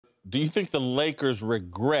do you think the Lakers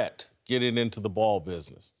regret getting into the ball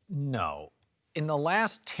business? No. In the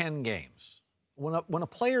last 10 games, when a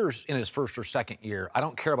player's in his first or second year, I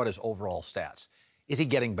don't care about his overall stats. Is he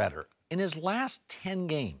getting better? In his last 10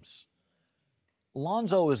 games,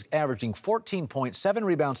 Lonzo is averaging 14 points, 7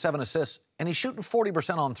 rebounds, 7 assists, and he's shooting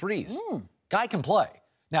 40% on threes. Guy can play.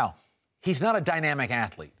 Now, he's not a dynamic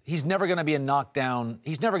athlete. He's never going to be a knockdown.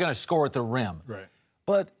 He's never going to score at the rim. Right.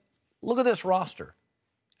 But look at this roster.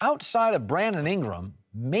 Outside of Brandon Ingram,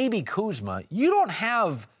 maybe Kuzma, you don't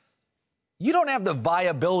have the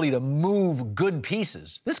viability to move good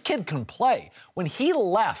pieces. This kid can play. When he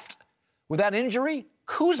left with that injury,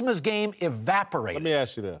 Kuzma's game evaporated. Let me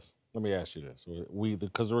ask you this.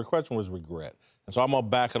 Because the question was regret. And so I'm going to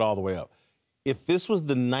back it all the way up. If this was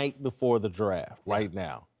the night before the draft, right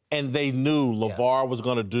now, and they knew LaVar was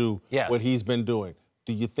going to do what he's been doing,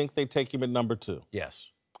 do you think they take him at number 2?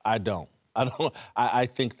 Yes. I don't. I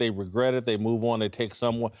think they regret it. They move on. They take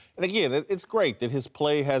someone. And again, it's great that his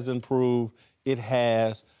play has improved. It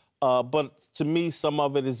has. But to me, some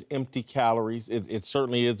of it is empty calories. It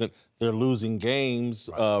certainly isn't. They're losing games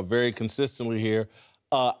very consistently here.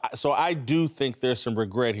 So I do think there's some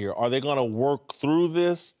regret here. Are they going to work through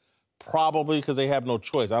this? Probably, because they have no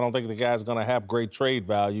choice. I don't think the guy's going to have great trade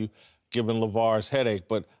value given LaVar's headache.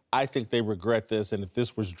 But I think they regret this. And if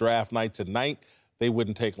this was draft night tonight, they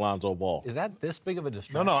wouldn't take Lonzo Ball. Is that this big of a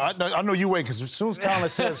distraction? No, I know you wait, because as soon as Colin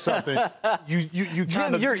says something, you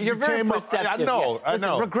kind of... You're very perceptive. I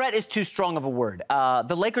know. Regret is too strong of a word.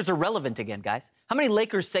 The Lakers are relevant again, guys. How many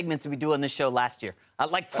Lakers segments did we do on this show last year?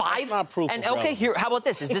 Like 5? That's not proof And of okay, here, how about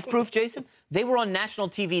this? Is this proof, Jason? They were on national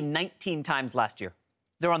TV 19 times last year.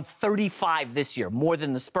 They're on 35 this year, more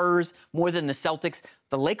than the Spurs, more than the Celtics.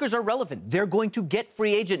 The Lakers are relevant. They're going to get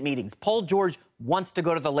free agent meetings. Paul George wants to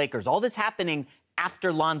go to the Lakers. All this happening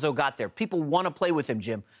after Lonzo got there. People want to play with him,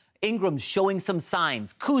 Jim. Ingram's showing some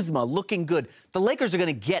signs. Kuzma looking good. The Lakers are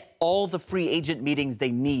going to get all the free agent meetings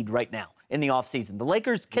they need right now in the offseason. The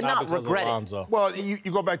Lakers cannot regret it. Well, you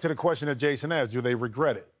go back to the question that Jason asked. Do they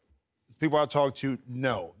regret it? People I talk to,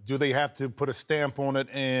 no. Do they have to put a stamp on it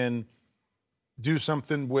and do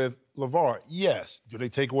something with LaVar? Yes. Do they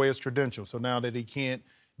take away his credentials so now that he can't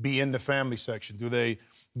be in the family section? Do they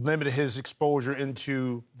limit his exposure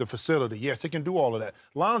into the facility? Yes, they can do all of that.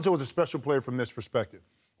 Lonzo is a special player from this perspective.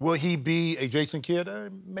 Will he be a Jason Kidd?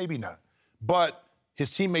 Maybe not. But his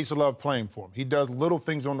teammates love playing for him. He does little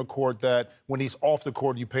things on the court that when he's off the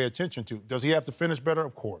court you pay attention to. Does he have to finish better?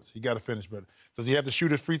 Of course. He got to finish better. Does he have to shoot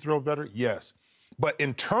his free throw better? Yes. But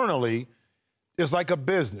internally, it's like a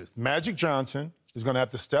business. Magic Johnson is going to have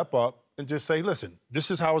to step up and just say, listen, this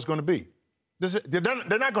is how it's going to be. They're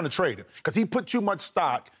not going to trade him because he put too much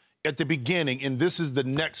stock at the beginning, and this is the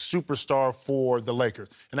next superstar for the Lakers.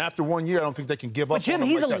 And after 1 year, I don't think they can give up. But Jim,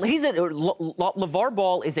 LaVar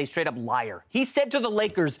Ball is a straight-up liar. He said to the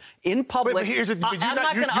Lakers in public, I'm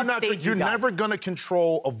not going to upstage you guys. You're never going to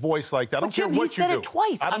control a voice like that. I don't care what you do. He said it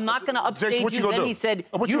twice. I'm not going to upstage you. Then he said,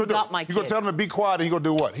 you've got my kid. You're going to tell him to be quiet, and he's going to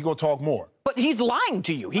do what? He's going to talk more. But he's lying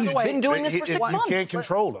to you. He's been doing this for 6 months. You can't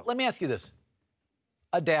control him. Let me ask you this.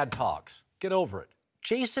 A dad talks. Get over it.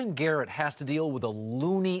 Jason Garrett has to deal with a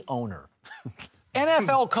loony owner.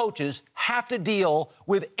 NFL coaches have to deal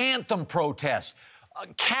with anthem protests,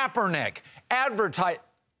 Kaepernick, advertise.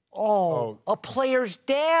 A player's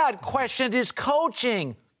dad questioned his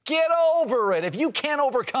coaching. Get over it. If you can't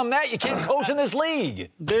overcome that, you can't coach in this league.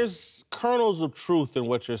 There's kernels of truth in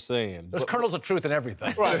what you're saying. There's kernels of truth in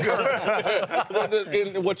everything. Right.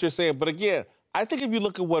 In what you're saying. But again, I think if you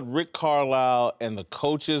look at what Rick Carlisle and the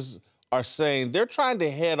coaches are saying, they're trying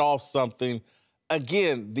to head off something.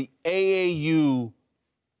 Again, the AAU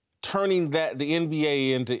turning the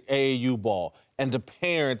NBA into AAU ball and the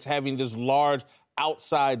parents having this large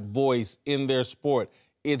outside voice in their sport.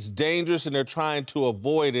 It's dangerous, and they're trying to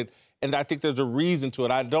avoid it, and I think there's a reason to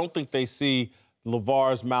it. I don't think they see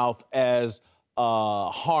LaVar's mouth as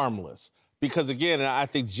harmless because, again, and I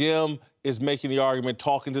think Jim is making the argument,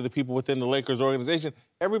 talking to the people within the Lakers organization,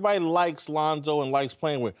 everybody likes Lonzo and likes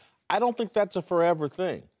playing with. I don't think that's a forever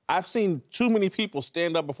thing. I've seen too many people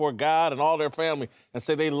stand up before God and all their family and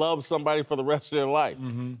say they love somebody for the rest of their life.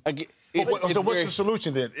 Mm-hmm. So what's the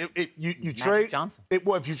solution then? You trade Johnson.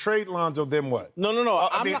 If you trade Lonzo, then what?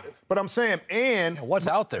 No. But I'm saying, what's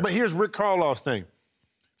out there? But here's Rick Carlisle's thing.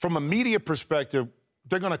 From a media perspective,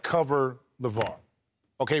 they're going to cover LaVar.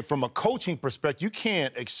 Okay, from a coaching perspective, you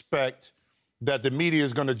can't expect that the media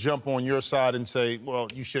is going to jump on your side and say, well,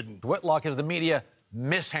 you shouldn't. Whitlock, is the media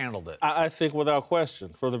mishandled it? I think without question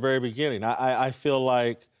from the very beginning. I feel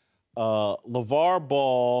like LaVar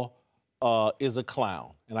Ball is a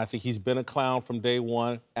clown. And I think he's been a clown from day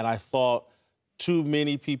one. And I thought too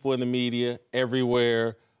many people in the media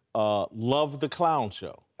everywhere love the clown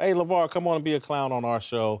show. Hey, LaVar, come on and be a clown on our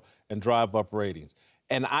show and drive up ratings.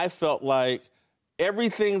 And I felt like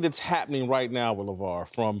everything that's happening right now with LaVar,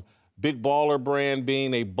 from Big Baller Brand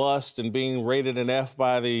being a bust and being rated an F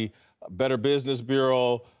by the Better Business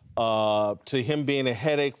Bureau, to him being a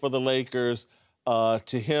headache for the Lakers,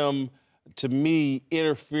 to me,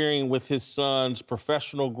 interfering with his son's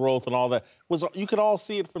professional growth and all that, you could all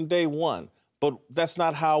see it from day one. But that's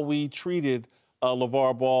not how we treated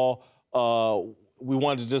LaVar Ball. We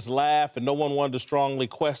wanted to just laugh, and no one wanted to strongly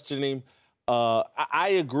question him.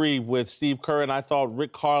 I agree with Steve Kerr, and I thought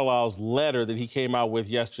Rick Carlisle's letter that he came out with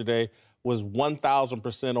yesterday was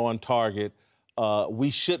 1,000% on target.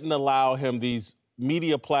 We shouldn't allow him these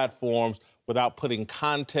media platforms without putting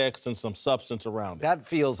context and some substance around it. That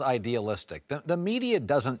feels idealistic. The media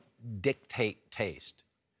doesn't dictate taste.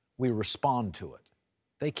 We respond to it.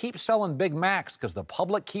 They keep selling Big Macs because the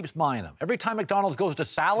public keeps buying them. Every time McDonald's goes to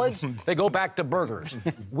salads, they go back to burgers.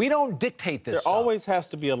 We don't dictate this There stuff. always has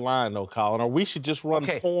to be a line, though, Colin, or we should just run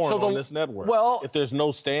porn on this network. Well, if there's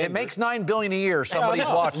no standard. It makes $9 billion a year. Somebody's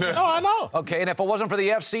watching. No, I know. Okay, and if it wasn't for the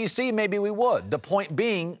FCC, maybe we would. The point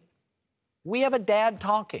being, we have a dad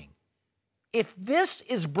talking. If this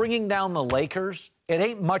is bringing down the Lakers, it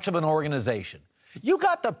ain't much of an organization. You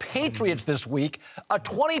got the Patriots this week, a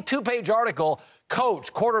 22-page article,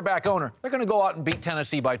 coach, quarterback, owner. They're going to go out and beat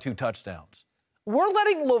Tennessee by 2 touchdowns. We're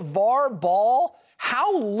letting LaVar Ball?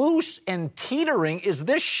 How loose and teetering is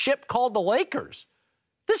this ship called the Lakers?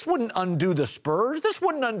 This wouldn't undo the Spurs. This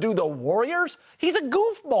wouldn't undo the Warriors. He's a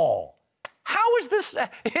goofball. How is this?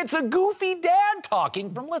 It's a goofy dad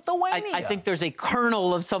talking from Lithuania. I think there's a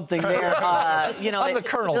kernel of something there. I'm the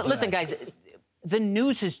colonel. Listen, guys, the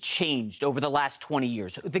news has changed over the last 20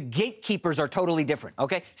 years. The gatekeepers are totally different,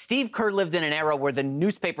 okay? Steve Kerr lived in an era where the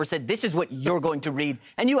newspaper said, this is what you're going to read,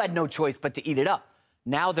 and you had no choice but to eat it up.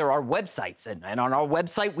 Now there are websites, and on our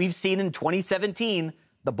website, we've seen in 2017,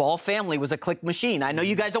 the Ball family was a click machine. I know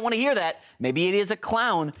you guys don't want to hear that. Maybe it is a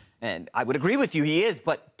clown, and I would agree with you, he is,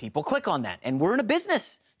 but people click on that, and we're in a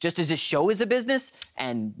business. Just as this show is a business,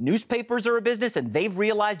 and newspapers are a business, and they've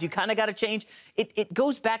realized you kind of got to change. It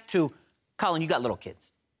goes back to, Colin, you got little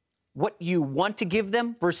kids. What you want to give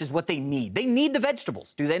them versus what they need. They need the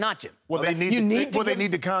vegetables, do they not, Jim? Well, Okay? they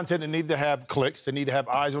need the content. They need to have clicks. They need to have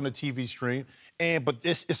eyes on the TV screen. But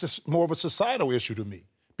it's more of a societal issue to me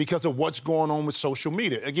because of what's going on with social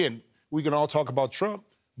media. Again, we can all talk about Trump.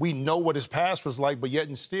 We know what his past was like, but yet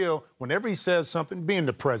and still, whenever he says something, being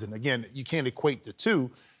the president, again, you can't equate the two.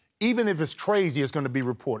 Even if it's crazy, it's going to be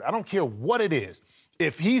reported. I don't care what it is.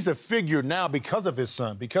 If he's a figure now because of his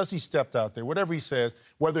son, because he stepped out there, whatever he says,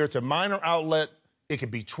 whether it's a minor outlet, it could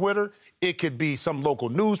be Twitter, it could be some local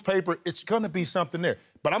newspaper, it's going to be something there.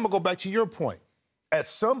 But I'm going to go back to your point. At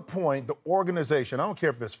some point, the organization, I don't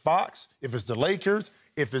care if it's Fox, if it's the Lakers,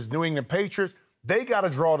 if it's New England Patriots, they got to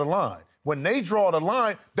draw the line. When they draw the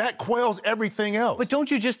line, that quells everything else. But don't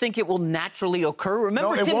you just think it will naturally occur?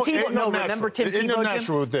 Remember Tim Tebow? No, remember Tim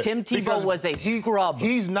Tebow, Jim? Tim Tebow was a scrub.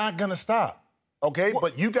 He's not going to stop. Okay,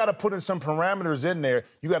 but you got to put in some parameters in there.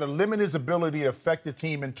 You got to limit his ability to affect the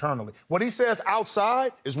team internally. What he says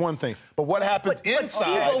outside is one thing, but what happens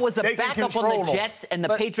inside, Tebow was a they can backup on control the Jets and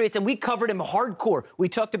the Patriots, and we covered him hardcore. We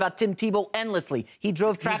talked about Tim Tebow endlessly. He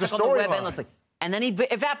drove traffic on the web endlessly. And then he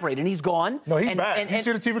evaporated, and he's gone. No, he's back. You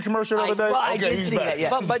see the TV commercial the other day? I did see that,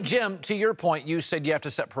 yeah. But, Jim, to your point, you said you have to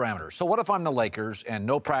set parameters. So what if I'm the Lakers and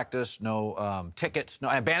no practice, no tickets,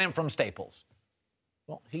 I ban him from Staples?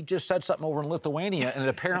 Well, he just said something over in Lithuania, and it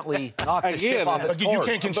apparently knocked the ship off its course.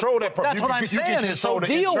 You can't control that part. That's what I'm saying, is so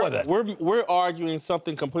deal with it. We're arguing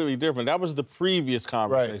something completely different. That was the previous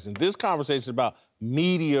conversation. Right. This conversation is about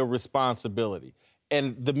media responsibility.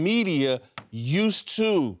 And the media used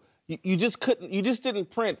to... You just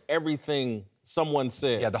didn't print everything someone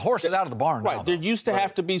said. Yeah, the horse is out of the barn. Right. Now, there used to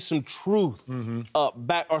have to be some truth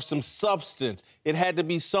back or some substance. It had to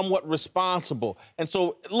be somewhat responsible. And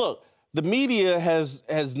so, look, the media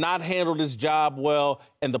has not handled its job well,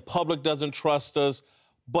 and the public doesn't trust us.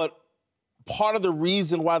 But part of the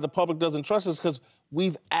reason why the public doesn't trust us is because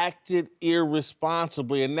we've acted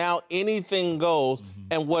irresponsibly, and now anything goes.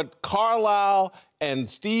 And what Carlisle and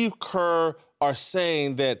Steve Kerr are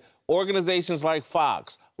saying that organizations like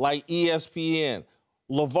Fox, like ESPN,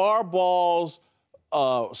 LaVar Ball's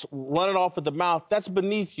running off at the mouth, that's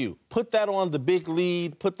beneath you. Put that on the big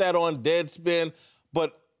lead, put that on Deadspin,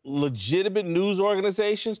 but legitimate news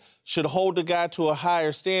organizations should hold the guy to a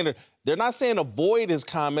higher standard. They're not saying avoid his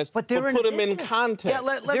comments, but put him in context.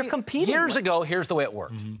 Yeah, they're competing. Years ago, here's the way it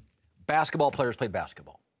worked. basketball players played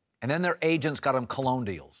basketball. And then their agents got them cologne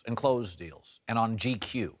deals and clothes deals and on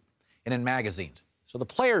GQ and in magazines. So the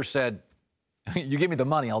players said, you give me the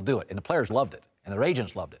money, I'll do it. And the players loved it. And their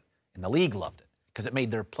agents loved it. And the league loved it because it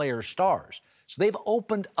made their players stars. So they've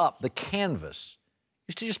opened up the canvas.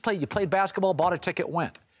 Used to just play. You played basketball, bought a ticket,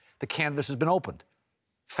 went. The canvas has been opened.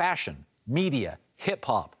 Fashion, media,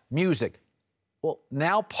 hip-hop, music. Well,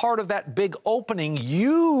 now part of that big opening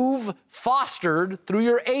you've fostered through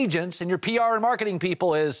your agents and your PR and marketing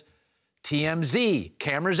people is TMZ,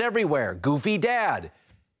 cameras everywhere, goofy dad.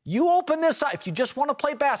 You open this up. If you just want to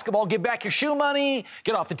play basketball, give back your shoe money,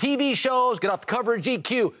 get off the TV shows, get off the cover of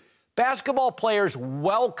GQ. Basketball players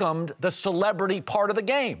welcomed the celebrity part of the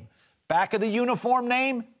game. Back of the uniform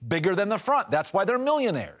name, bigger than the front. That's why they're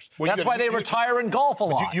millionaires. That's why they retire in golf a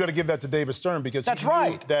lot. You got to give that to David Stern because that's he knew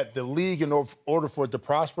right. that the league, in order for it to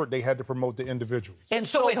prosper, they had to promote the individuals. And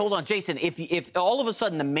so wait, hold on, Jason. If all of a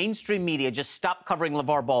sudden the mainstream media just stopped covering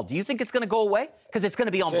LaVar Ball, do you think it's going to go away? Because it's going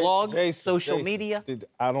to be on blogs, social media?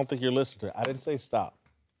 I don't think you're listening to it. I didn't say stop.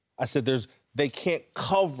 I said they can't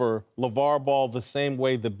cover LaVar Ball the same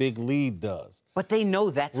way the big league does. But they know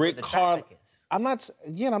that's where the traffic is. I'm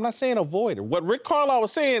not saying avoid it. What Rick Carlisle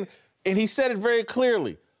was saying, and he said it very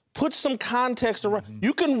clearly, put some context around. Mm-hmm.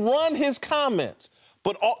 You can run his comments,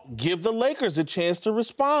 but give the Lakers a chance to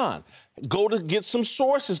respond. Go to get some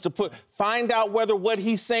sources to find out whether what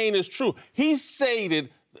he's saying is true. He stated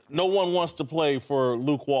no one wants to play for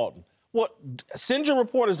Luke Walton. What? Send your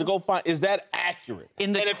reporters to go find, is that accurate?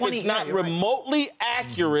 And if it's not remotely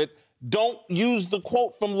accurate, don't use the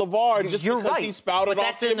quote from LaVar just because he spouted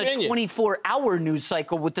off the opinion. But that's in the 24-hour news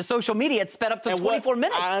cycle. With the social media, it's sped up to 24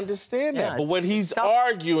 minutes. I understand that. But what he's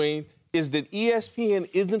arguing is that ESPN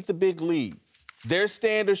isn't the big league. Their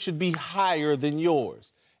standards should be higher than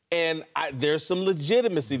yours. And there's some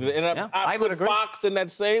legitimacy to that. And I would agree. Fox in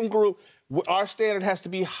that same group. Our standard has to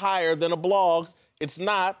be higher than a blog's. It's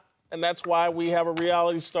not. And that's why we have a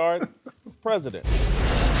reality star president.